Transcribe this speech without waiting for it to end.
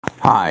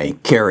Hi,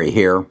 Kerry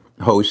here,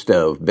 host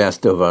of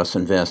Best of Us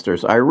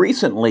Investors. I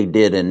recently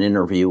did an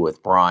interview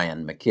with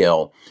Brian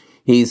McKill.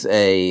 He's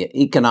a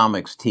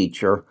economics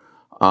teacher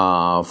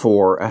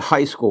for a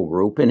high school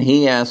group, and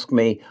he asked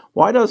me,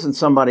 why doesn't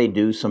somebody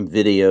do some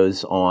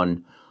videos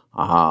on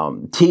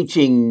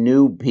teaching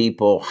new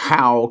people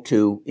how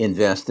to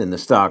invest in the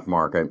stock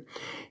market?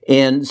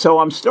 And so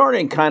I'm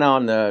starting kind of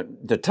on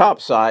the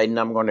top side, and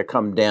I'm going to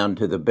come down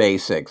to the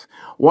basics.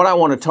 What I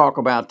want to talk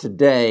about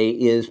today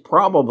is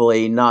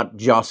probably not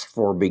just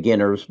for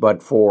beginners,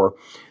 but for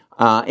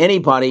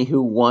anybody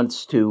who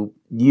wants to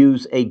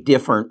use a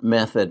different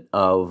method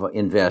of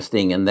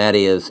investing, and that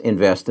is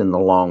invest in the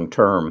long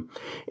term.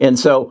 And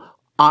so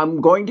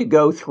I'm going to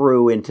go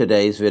through in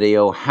today's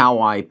video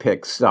how I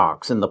pick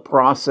stocks and the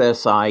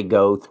process I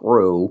go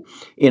through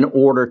in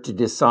order to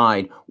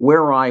decide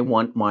where I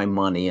want my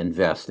money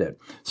invested.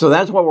 So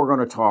that's what we're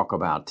going to talk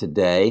about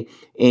today.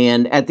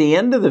 And at the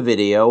end of the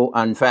video,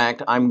 in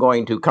fact, I'm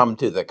going to come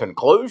to the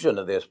conclusion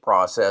of this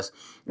process,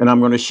 and I'm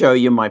going to show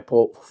you my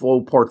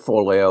full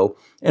portfolio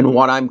and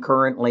what I'm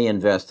currently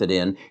invested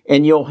in.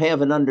 And you'll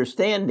have an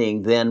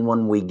understanding then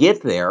when we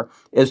get there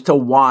as to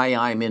why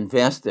I'm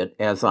invested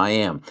as I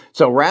am.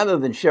 So rather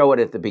than show it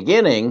at the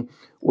beginning,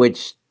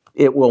 which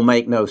it will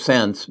make no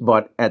sense,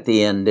 but at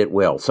the end it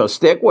will. So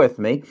stick with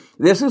me.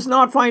 This is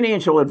not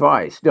financial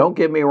advice. Don't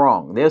get me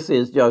wrong. This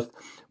is just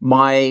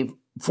my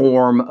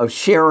form of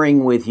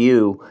sharing with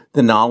you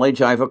the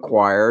knowledge I've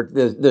acquired,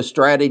 the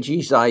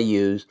strategies I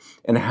use,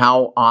 and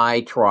how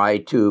I try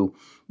to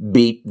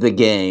beat the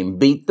game,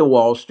 beat the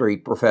Wall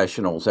Street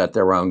professionals at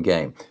their own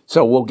game.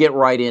 So we'll get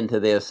right into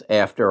this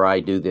after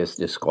I do this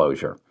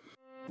disclosure.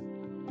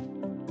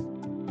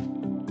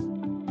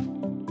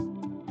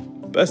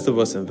 Best of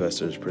Us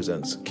Investors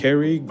presents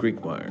Kerry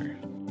Griegmeier.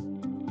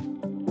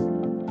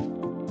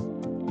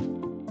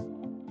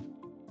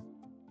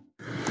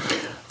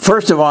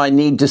 First of all, I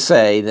need to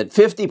say that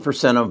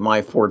 50% of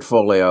my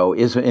portfolio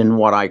is in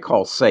what I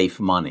call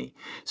safe money.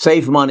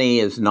 Safe money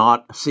is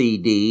not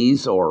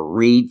CDs or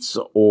REITs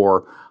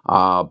or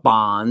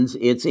bonds.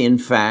 It's in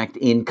fact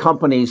in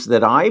companies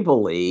that I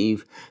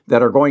believe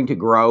that are going to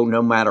grow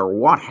no matter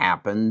what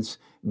happens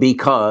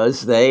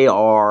because they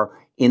are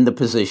in the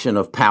position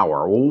of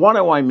power. Well, what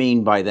do I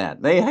mean by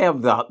that? They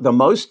have the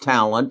most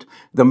talent,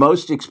 the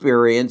most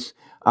experience,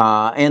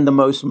 and the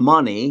most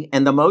money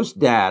and the most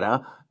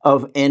data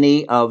of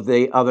any of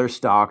the other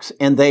stocks,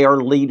 and they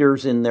are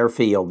leaders in their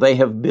field. They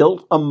have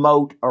built a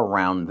moat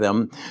around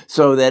them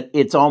so that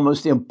it's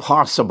almost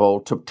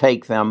impossible to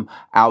take them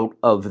out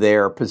of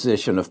their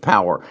position of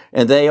power.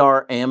 And they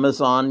are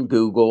Amazon,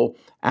 Google,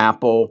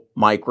 Apple,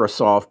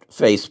 Microsoft,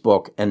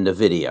 Facebook, and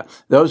NVIDIA.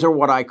 Those are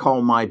what I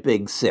call my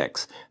big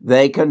six.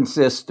 They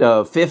consist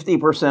of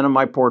 50% of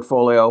my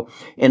portfolio,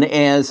 and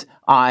as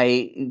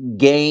I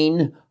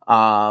gain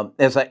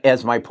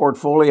as my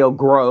portfolio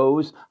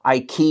grows,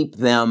 I keep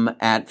them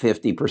at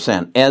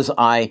 50%. As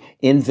I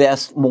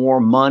invest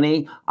more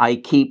money, I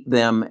keep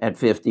them at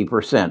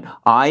 50%.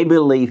 I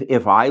believe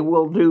if I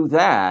will do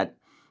that,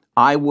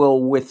 I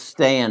will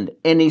withstand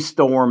any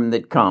storm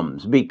that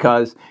comes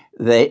because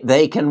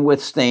they can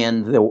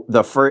withstand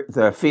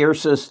the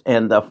fiercest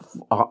and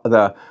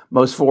the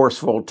most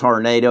forceful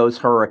tornadoes,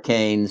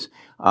 hurricanes,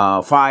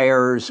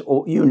 fires,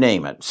 you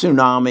name it,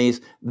 tsunamis.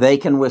 They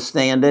can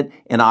withstand it,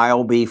 and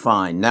I'll be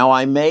fine. Now,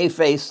 I may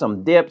face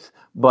some dips,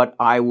 but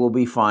I will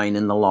be fine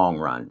in the long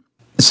run.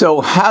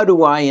 So how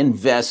do I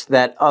invest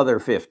that other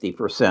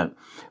 50%?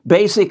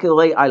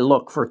 Basically, I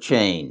look for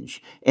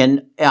change.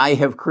 And I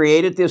have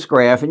created this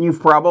graph, and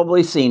you've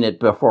probably seen it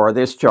before,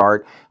 this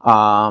chart.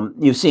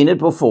 You've seen it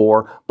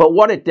before. But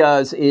what it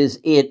does is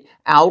it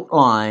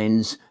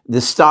outlines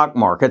the stock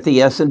market,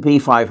 the S&P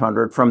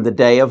 500, from the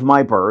day of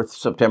my birth,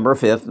 September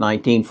 5th,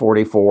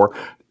 1944,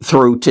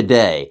 through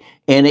today.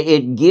 And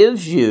it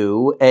gives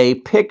you a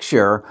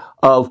picture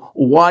of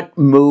what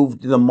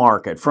moved the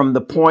market from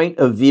the point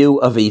of view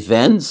of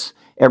events,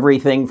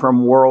 everything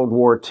from World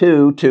War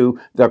II to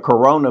the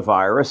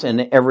coronavirus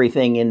and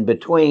everything in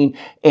between,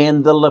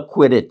 and the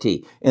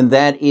liquidity. And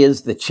that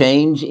is the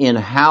change in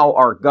how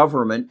our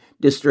government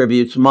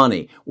distributes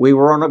money. We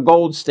were on a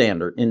gold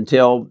standard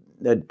until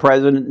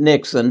President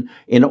Nixon,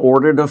 in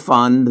order to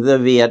fund the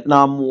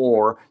Vietnam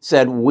War,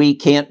 said we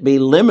can't be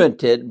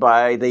limited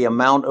by the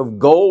amount of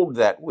gold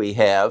that we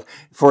have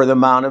for the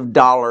amount of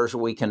dollars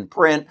we can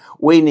print.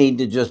 We need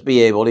to just be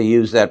able to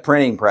use that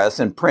printing press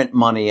and print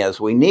money as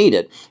we need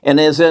it. And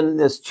as in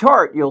this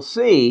chart, you'll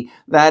see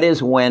that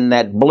is when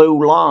that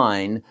blue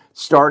line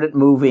started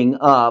moving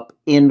up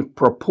in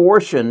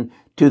proportion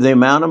to the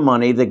amount of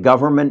money the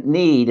government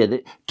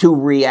needed to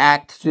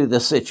react to the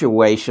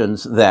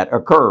situations that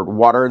occurred.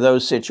 What are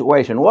those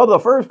situations? Well, the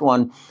first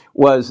one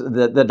was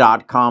the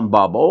dot-com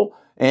bubble,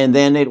 and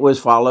then it was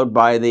followed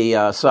by the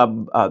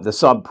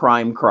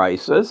subprime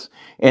crisis,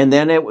 and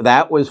then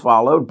that was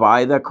followed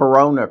by the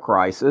corona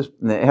crisis.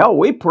 Hell,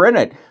 we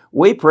printed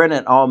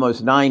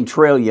almost $9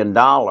 trillion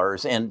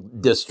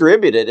and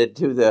distributed it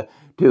to the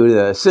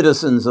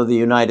citizens of the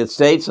United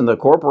States and the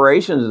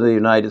corporations of the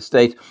United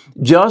States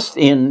just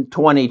in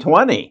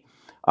 2020.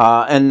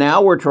 And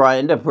now we're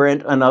trying to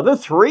print another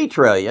 $3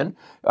 trillion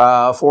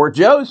for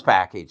Joe's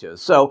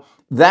packages. So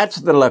that's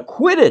the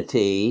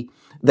liquidity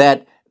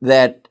that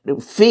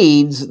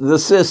feeds the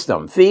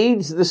system,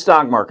 feeds the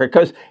stock market.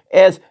 Because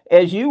as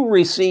you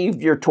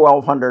received your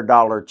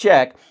 $1,200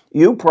 check,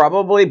 you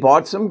probably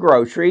bought some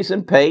groceries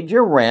and paid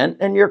your rent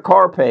and your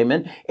car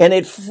payment, and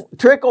it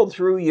trickled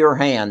through your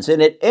hands, and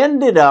it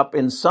ended up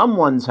in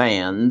someone's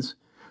hands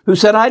who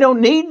said, I don't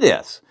need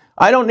this.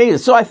 I don't need it.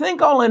 So I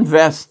think I'll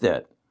invest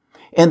it.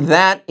 And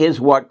that is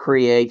what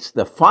creates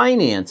the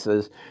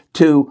finances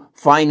to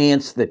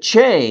finance the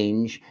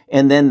change.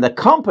 And then the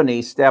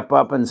companies step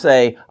up and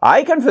say,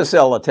 I can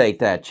facilitate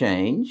that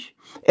change.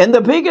 And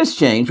the biggest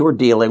change we're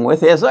dealing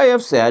with, as I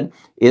have said,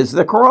 is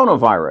the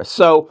coronavirus.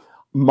 So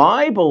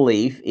my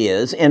belief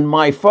is, and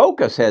my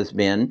focus has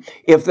been,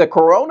 if the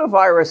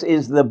coronavirus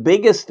is the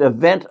biggest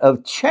event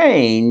of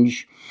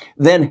change,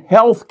 then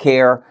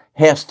healthcare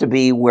has to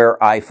be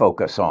where I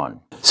focus on.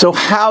 So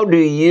how do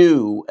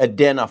you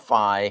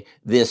identify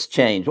this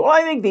change? Well,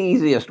 I think the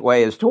easiest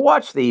way is to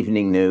watch the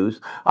evening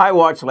news. I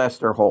watch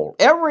Lester Holt.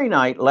 Every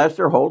night,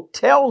 Lester Holt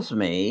tells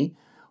me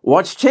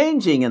what's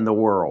changing in the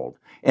world.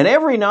 And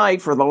every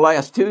night for the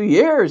last 2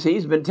 years,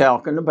 he's been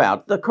talking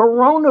about the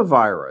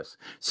coronavirus.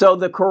 So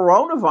the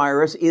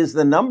coronavirus is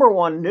the number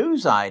one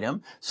news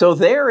item. So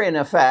there, in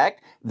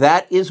effect,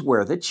 that is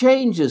where the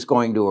change is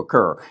going to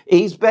occur.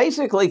 He's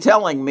basically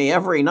telling me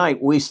every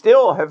night, we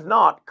still have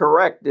not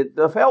corrected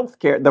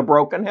the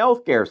broken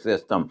healthcare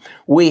system.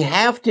 We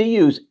have to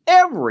use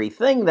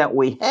everything that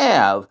we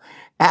have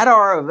at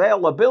our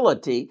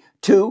availability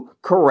to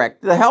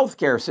correct the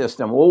healthcare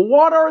system. Well,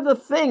 what are the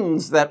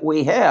things that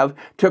we have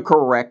to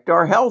correct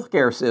our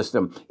healthcare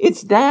system?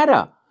 It's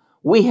data.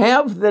 We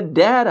have the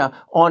data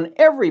on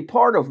every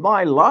part of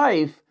my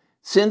life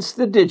since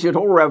the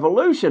digital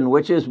revolution,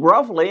 which is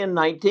roughly in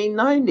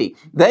 1990.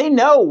 They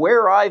know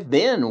where I've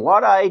been,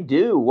 what I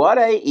do, what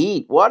I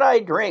eat, what I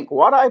drink,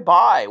 what I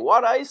buy,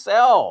 what I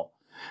sell.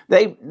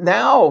 They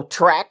now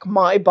track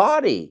my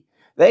body.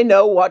 They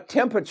know what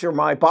temperature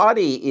my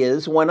body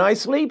is when I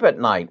sleep at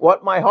night,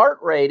 what my heart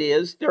rate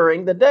is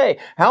during the day,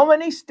 how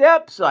many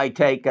steps I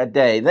take a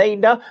day. They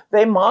know,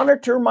 they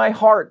monitor my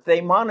heart.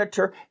 They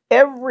monitor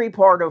every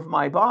part of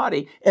my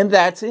body, and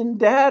that's in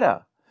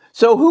data.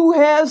 So who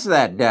has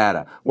that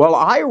data? Well,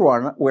 I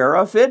wear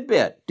a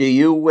Fitbit. Do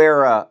you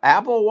wear an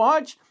Apple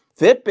Watch?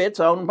 Fitbit's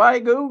owned by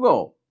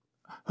Google.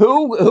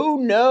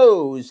 Who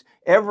knows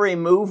every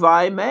move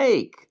I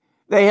make?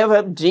 They have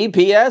a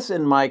GPS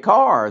in my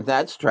car.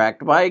 That's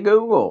tracked by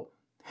Google.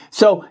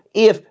 So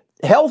if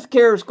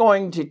healthcare is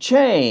going to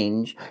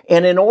change,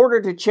 and in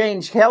order to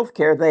change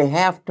healthcare, they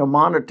have to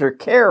monitor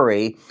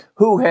Carey.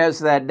 Who has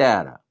that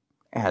data?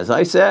 As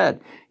I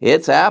said,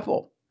 it's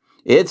Apple,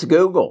 it's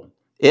Google,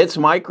 it's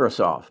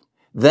Microsoft.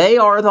 They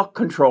are the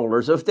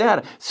controllers of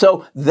data.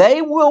 So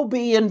they will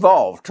be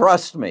involved,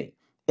 trust me,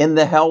 in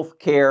the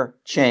healthcare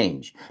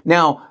change.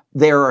 Now,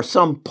 there are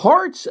some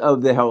parts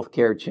of the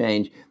healthcare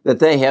change that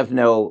they have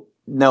no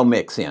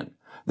mix in.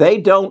 They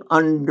don't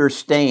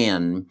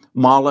understand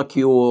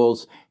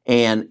molecules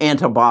and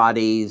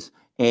antibodies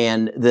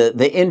and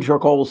the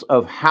integrals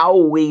of how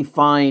we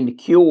find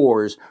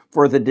cures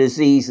for the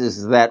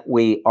diseases that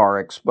we are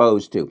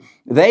exposed to.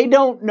 They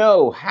don't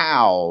know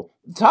how.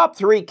 Top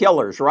 3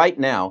 killers right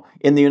now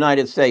in the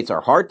United States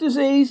are heart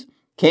disease,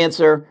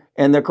 cancer,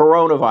 and the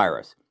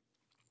coronavirus.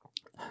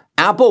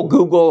 Apple,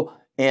 Google,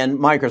 and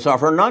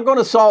Microsoft are not going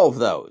to solve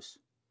those.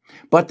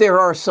 But there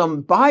are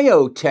some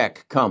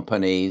biotech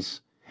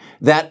companies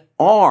that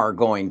are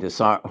going to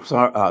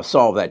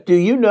solve that. Do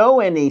you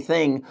know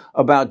anything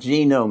about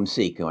genome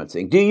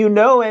sequencing? Do you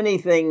know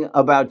anything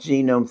about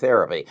genome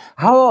therapy?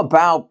 How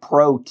about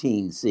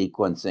protein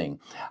sequencing?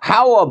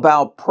 How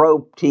about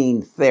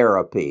protein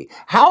therapy?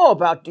 How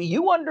about, do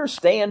you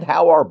understand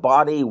how our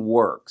body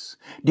works?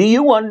 Do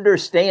you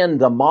understand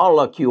the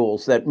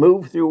molecules that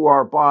move through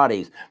our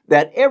bodies,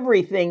 that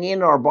everything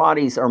in our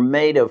bodies are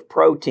made of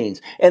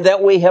proteins, and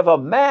that we have a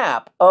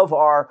map of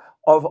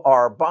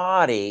our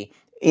body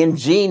in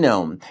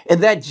genome,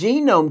 and that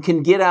genome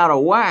can get out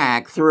of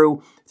whack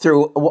through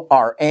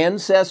our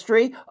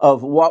ancestry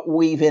of what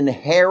we've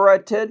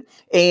inherited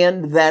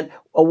and that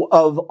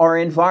of our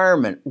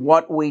environment,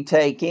 what we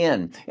take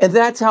in. And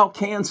that's how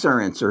cancer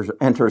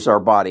enters our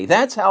body.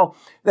 That's how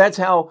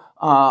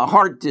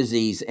heart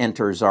disease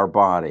enters our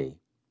body.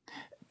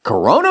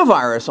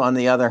 Coronavirus, on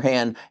the other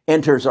hand,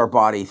 enters our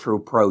body through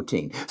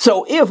protein.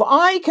 So if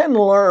I can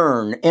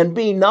learn and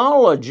be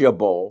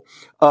knowledgeable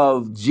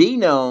of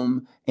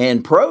genome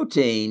and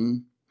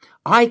protein,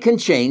 I can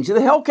change the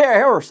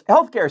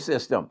healthcare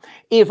system.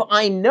 If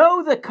I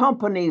know the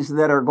companies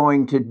that are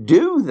going to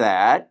do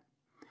that,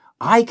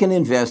 I can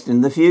invest in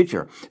the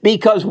future.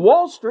 Because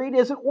Wall Street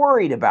isn't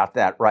worried about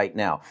that right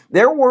now.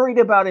 They're worried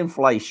about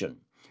inflation.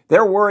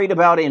 They're worried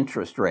about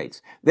interest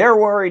rates. They're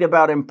worried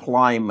about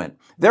employment.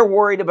 They're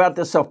worried about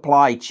the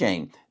supply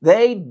chain.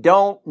 They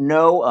don't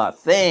know a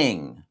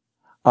thing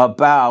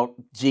about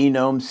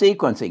genome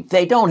sequencing.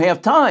 They don't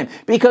have time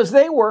because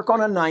they work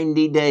on a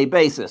 90-day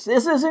basis.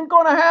 This isn't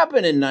going to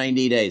happen in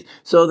 90 days,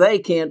 so they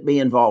can't be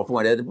involved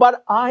with it,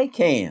 but I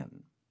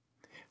can.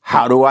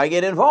 How do I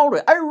get involved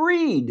with it? I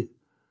read.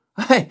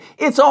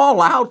 It's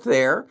all out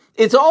there.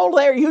 It's all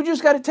there. You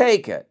just got to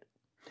take it.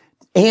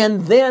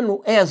 And then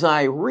as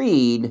I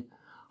read,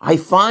 I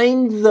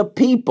find the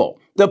people.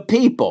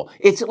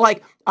 It's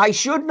like I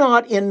should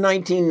not in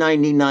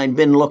 1999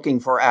 been looking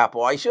for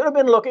Apple. I should have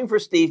been looking for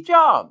Steve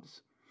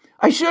Jobs.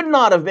 I should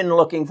not have been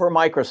looking for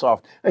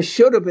Microsoft. I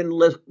should have been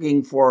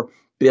looking for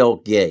Bill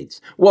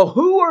Gates. Well,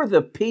 who are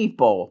the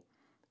people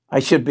I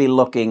should be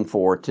looking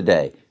for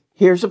today?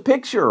 Here's a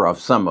picture of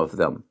some of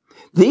them.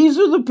 These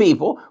are the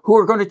people who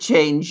are going to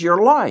change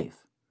your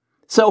life.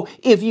 So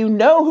if you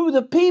know who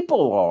the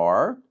people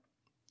are,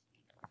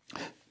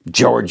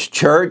 George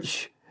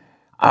Church,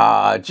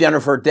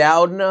 Jennifer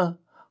Doudna,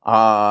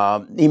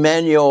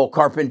 Emmanuel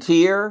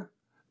Carpentier,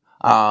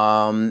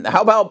 how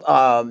about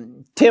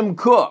Tim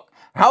Cook?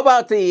 How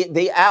about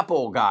the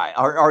Apple guy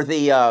or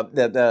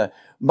the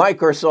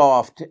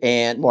Microsoft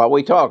and, well,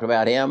 we talked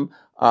about him,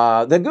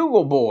 the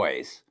Google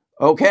boys,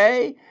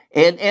 okay?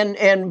 And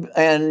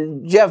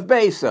Jeff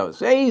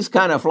Bezos, he's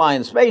kind of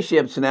flying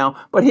spaceships now,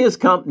 but his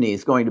company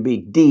is going to be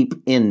deep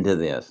into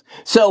this.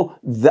 So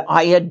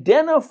I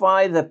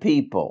identify the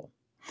people.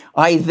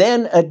 I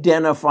then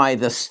identify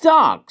the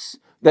stocks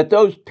that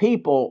those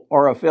people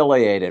are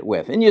affiliated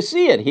with. And you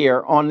see it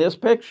here on this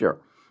picture.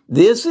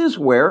 This is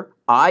where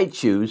I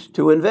choose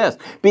to invest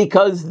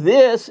because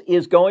this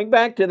is going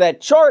back to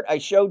that chart I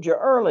showed you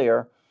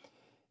earlier.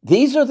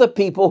 These are the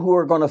people who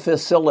are going to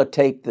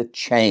facilitate the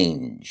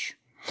change.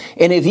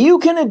 And if you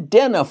can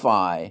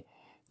identify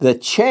the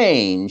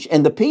change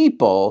and the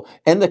people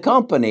and the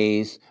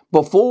companies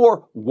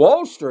before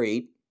Wall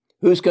Street,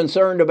 who's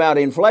concerned about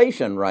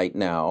inflation right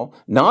now,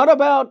 not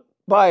about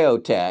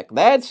biotech,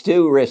 that's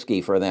too risky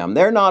for them.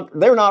 They're not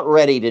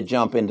ready to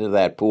jump into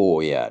that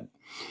pool yet.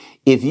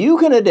 If you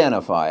can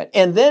identify it,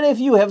 and then if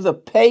you have the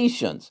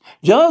patience,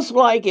 just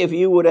like if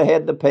you would have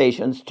had the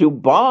patience to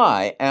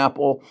buy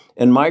Apple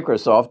and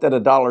Microsoft at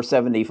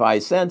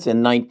 $1.75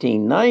 in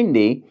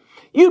 1990,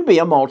 you'd be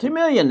a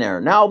multimillionaire.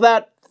 Now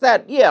that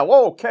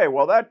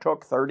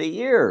took 30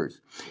 years.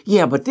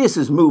 Yeah, but this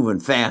is moving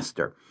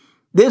faster.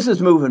 This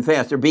is moving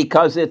faster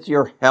because it's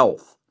your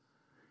health.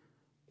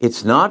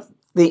 It's not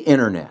the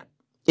internet.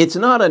 It's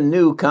not a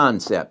new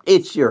concept.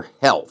 It's your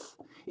health.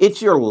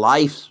 It's your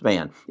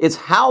lifespan. It's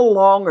how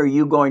long are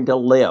you going to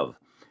live?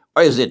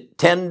 Is it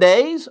 10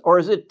 days or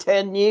is it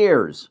 10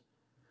 years?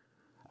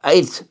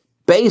 It's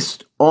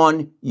based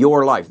on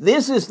your life.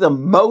 This is the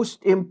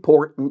most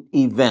important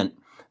event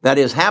that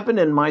has happened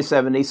in my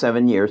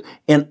 77 years,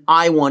 and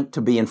I want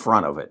to be in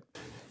front of it.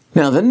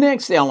 Now, the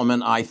next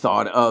element I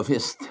thought of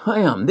is,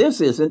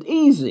 this isn't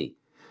easy.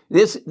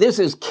 This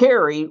is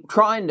Carrie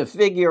trying to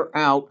figure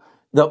out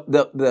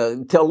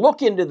to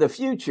look into the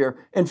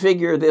future and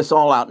figure this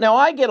all out. Now,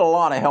 I get a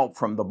lot of help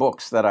from the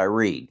books that I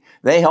read.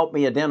 They help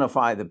me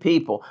identify the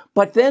people,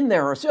 but then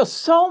there are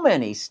just so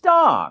many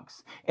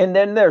stocks. And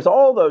then there's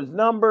all those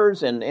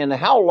numbers and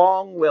how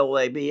long will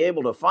they be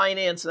able to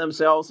finance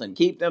themselves and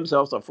keep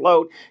themselves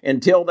afloat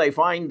until they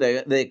find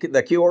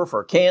the cure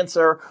for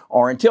cancer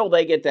or until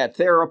they get that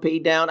therapy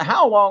down.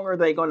 How long are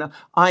they going to?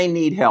 I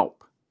need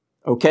help.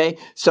 Okay.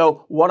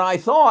 So what I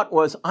thought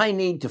was I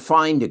need to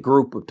find a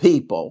group of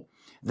people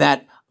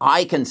that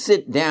I can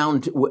sit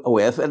down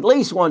with at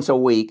least once a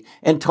week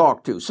and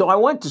talk to. So I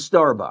went to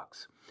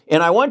Starbucks.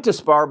 And I went to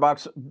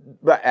Starbucks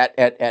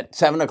at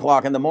 7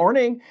 o'clock in the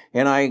morning,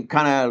 and I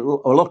kind of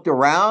looked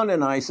around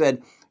and I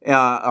said,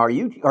 are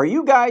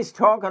you guys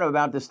talking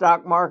about the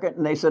stock market?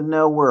 And they said,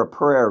 no, we're a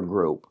prayer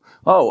group.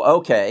 Oh,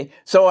 okay.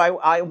 So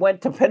I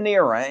went to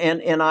Panera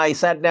and I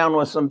sat down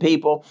with some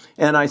people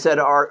and I said,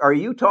 are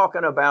you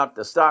talking about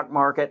the stock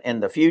market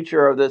and the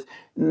future of this?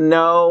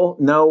 No,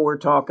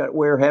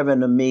 we're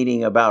having a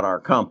meeting about our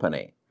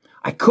company.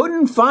 I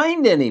couldn't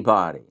find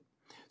anybody.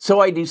 So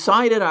I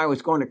decided I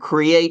was going to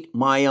create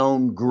my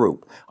own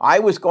group. I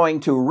was going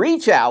to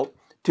reach out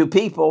to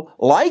people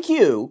like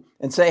you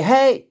and say,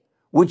 hey,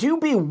 would you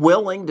be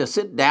willing to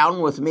sit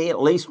down with me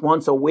at least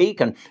once a week?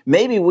 And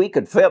maybe we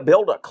could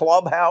build a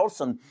clubhouse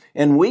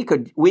and we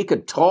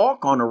could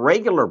talk on a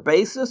regular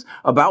basis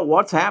about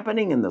what's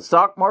happening in the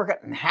stock market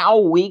and how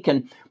we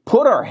can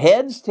put our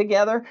heads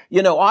together.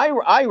 You know,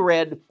 I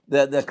read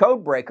the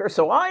Code Breaker,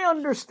 so I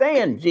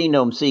understand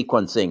genome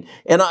sequencing,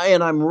 and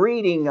I'm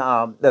reading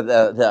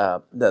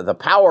the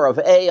power of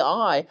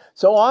AI.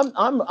 So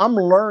I'm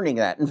learning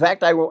that. In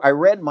fact, I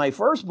read my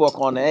first book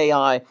on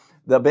AI,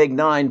 The Big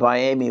Nine by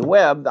Amy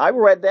Webb. I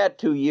read that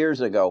 2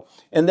 years ago,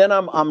 and then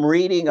I'm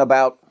reading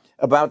about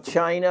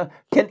China.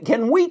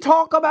 Can we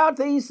talk about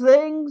these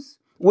things?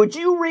 Would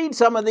you read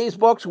some of these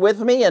books with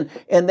me and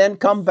then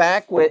come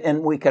back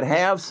and we could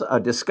have a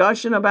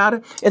discussion about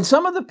it? And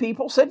some of the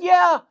people said,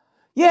 yeah,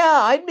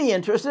 I'd be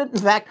interested. In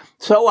fact,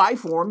 so I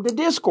formed a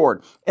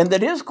Discord, and the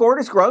Discord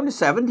has grown to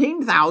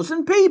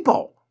 17,000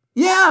 people.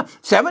 Yeah,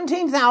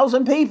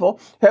 17,000 people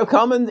have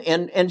come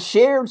and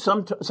shared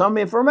some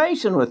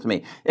information with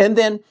me. And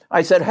then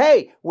I said,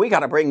 hey, we got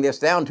to bring this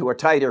down to a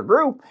tighter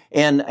group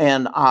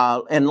and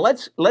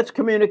let's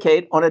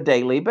communicate on a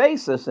daily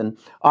basis. And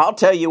I'll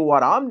tell you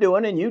what I'm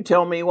doing and you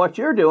tell me what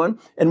you're doing.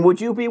 And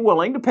would you be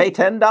willing to pay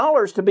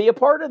 $10 to be a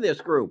part of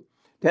this group?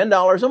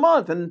 $10 a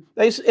month. And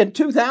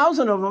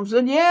 2,000 of them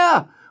said,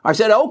 yeah. I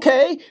said,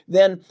 okay,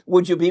 then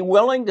would you be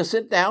willing to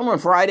sit down on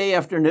Friday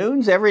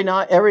afternoons every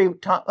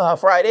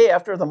Friday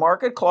after the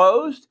market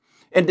closed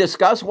and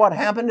discuss what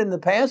happened in the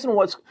past and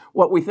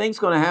what we think is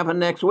going to happen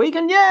next week?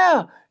 And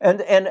yeah,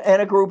 and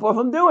a group of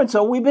them do it.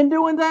 So we've been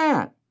doing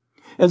that.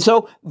 And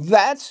so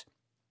that's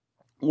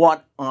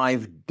what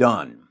I've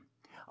done.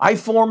 I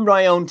formed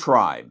my own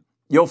tribe.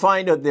 You'll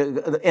find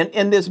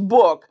in this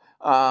book,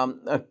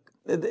 that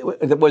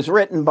was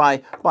written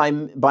by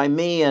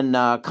me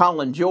and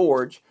Colin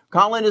George.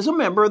 Colin is a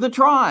member of the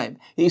tribe.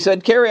 He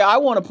said, Kerry, I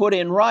want to put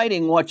in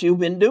writing what you've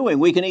been doing.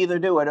 We can either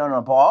do it on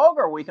a blog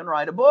or we can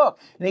write a book.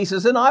 And he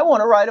says, and I want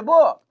to write a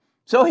book.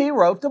 So he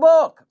wrote the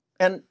book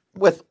and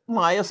with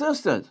my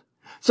assistance.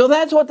 So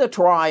that's what the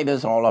tribe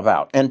is all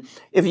about. And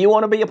if you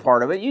want to be a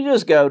part of it, you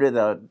just go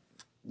to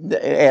the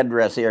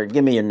address here,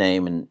 give me your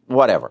name and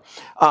whatever.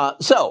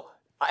 So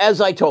as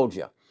I told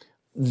you,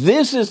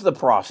 this is the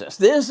process.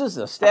 This is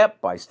the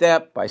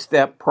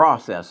step-by-step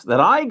process that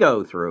I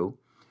go through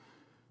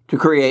to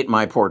create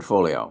my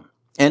portfolio.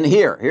 And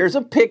here's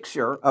a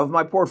picture of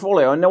my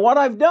portfolio. And now what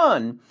I've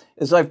done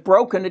is I've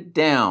broken it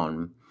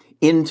down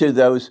into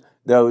the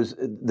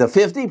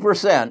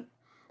 50%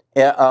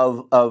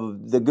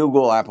 of the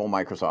Google, Apple,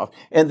 Microsoft,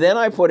 and then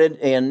I put it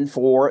in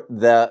for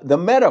the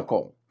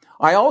medical.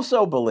 I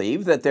also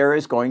believe that there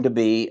is going to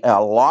be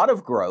a lot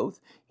of growth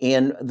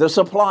in the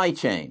supply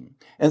chain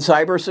and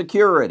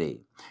cybersecurity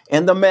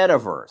and the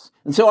metaverse.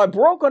 And so I've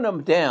broken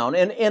them down.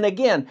 And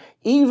again,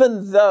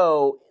 even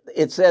though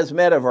it says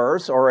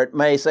metaverse or it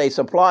may say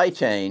supply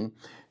chain,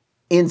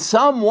 in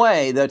some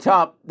way the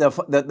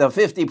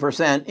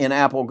 50% in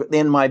Apple,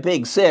 in my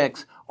big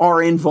six,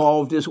 are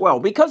involved as well.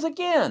 Because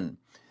again,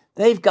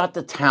 they've got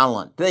the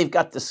talent, they've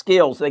got the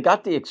skills, they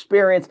got the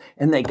experience,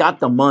 and they got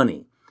the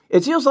money.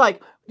 It's just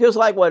like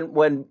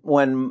when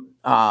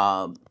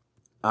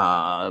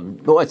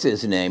what's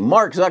his name?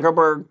 Mark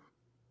Zuckerberg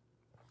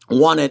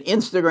wanted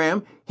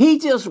Instagram. He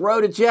just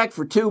wrote a check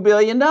for $2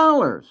 billion.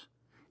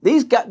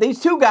 These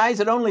two guys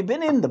had only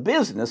been in the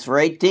business for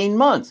 18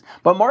 months.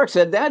 But Mark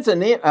said that's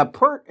an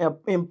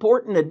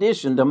important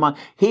addition to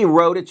he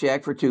wrote a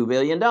check for $2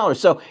 billion.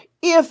 So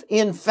if,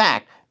 in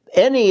fact,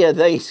 any of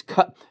these,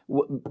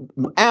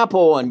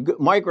 Apple and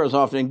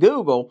Microsoft and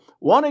Google,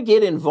 want to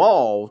get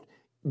involved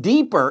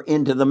deeper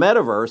into the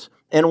metaverse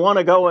and want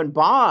to go and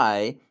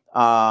buy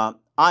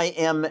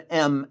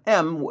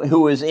IMMM,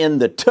 who is in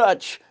the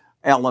touch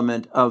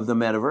element of the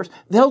metaverse,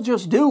 they'll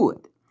just do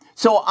it.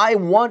 So I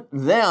want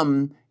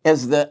them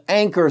as the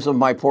anchors of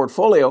my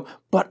portfolio,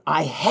 but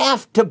I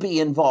have to be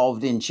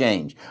involved in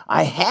change.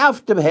 I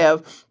have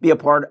to be a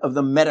part of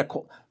the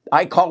medical.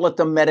 I call it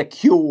the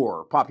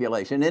Medicure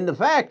population. In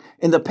fact,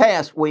 in the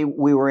past, we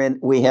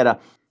had a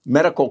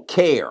medical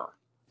care.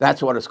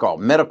 That's what it's called,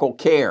 medical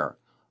care.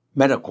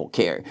 Medical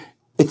care.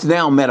 It's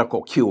now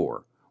medical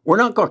cure. We're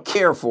not going to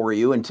care for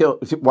you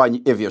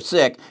if you're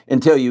sick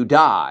until you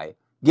die,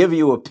 give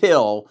you a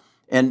pill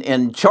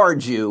and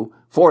charge you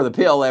for the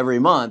pill every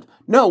month.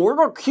 No, we're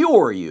going to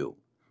cure you.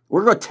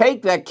 We're going to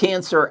take that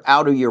cancer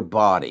out of your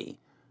body.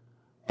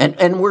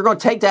 And we're going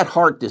to take that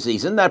heart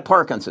disease and that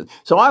Parkinson's.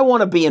 So I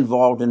want to be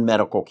involved in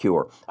medical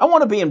cure. I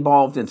want to be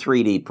involved in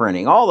 3D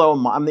printing.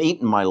 Although I'm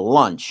eating my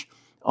lunch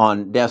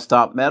on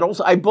Desktop Metals,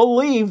 I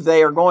believe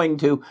they are going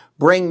to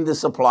bring the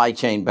supply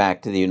chain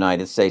back to the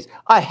United States.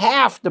 I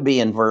have to be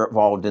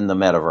involved in the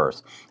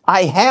metaverse.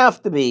 I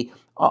have to be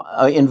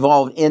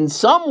involved in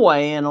some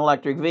way in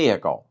electric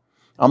vehicle.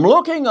 I'm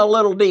looking a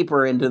little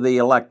deeper into the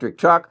electric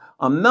truck.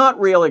 I'm not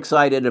real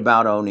excited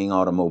about owning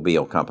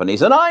automobile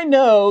companies. And I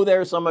know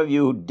there's some of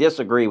you who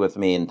disagree with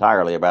me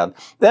entirely about it.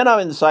 Then I'm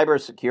in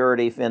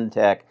cybersecurity,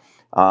 fintech,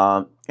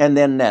 and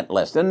then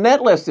Netlist. And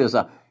Netlist is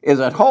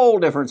a whole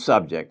different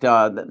subject.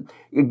 Do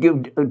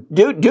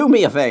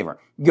me a favor.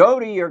 Go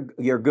to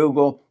your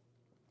Google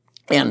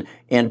and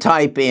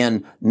type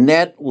in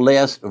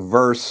Netlist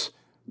versus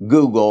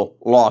Google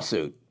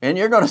lawsuit. And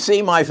you're going to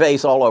see my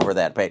face all over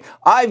that page.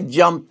 I've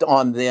jumped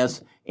on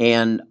this,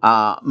 and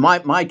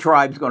my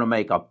tribe's going to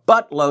make a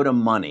buttload of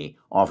money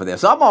off of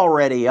this. I'm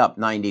already up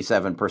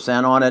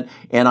 97% on it,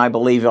 and I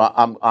believe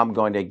I'm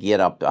going to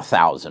get up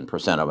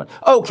 1,000% of it.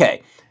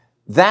 Okay,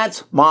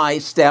 that's my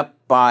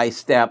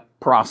step-by-step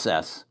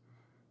process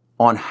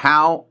on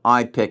how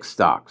I pick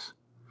stocks.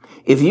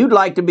 If you'd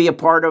like to be a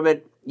part of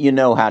it, you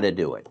know how to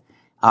do it.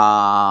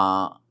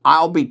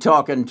 I'll be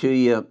talking to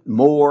you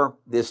more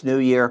this new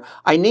year.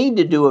 I need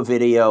to do a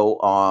video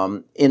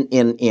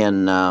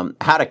in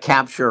how to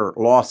capture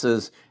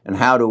losses and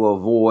how to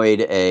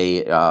avoid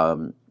a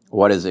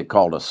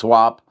a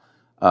swap.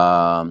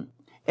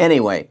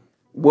 Anyway,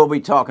 we'll be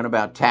talking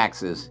about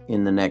taxes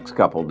in the next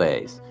couple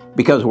days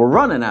because we're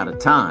running out of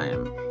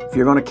time. If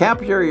you're going to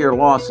capture your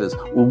losses,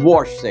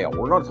 wash sale.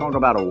 We're going to talk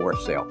about a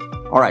wash sale.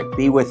 All right,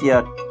 be with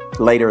you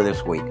later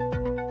this week.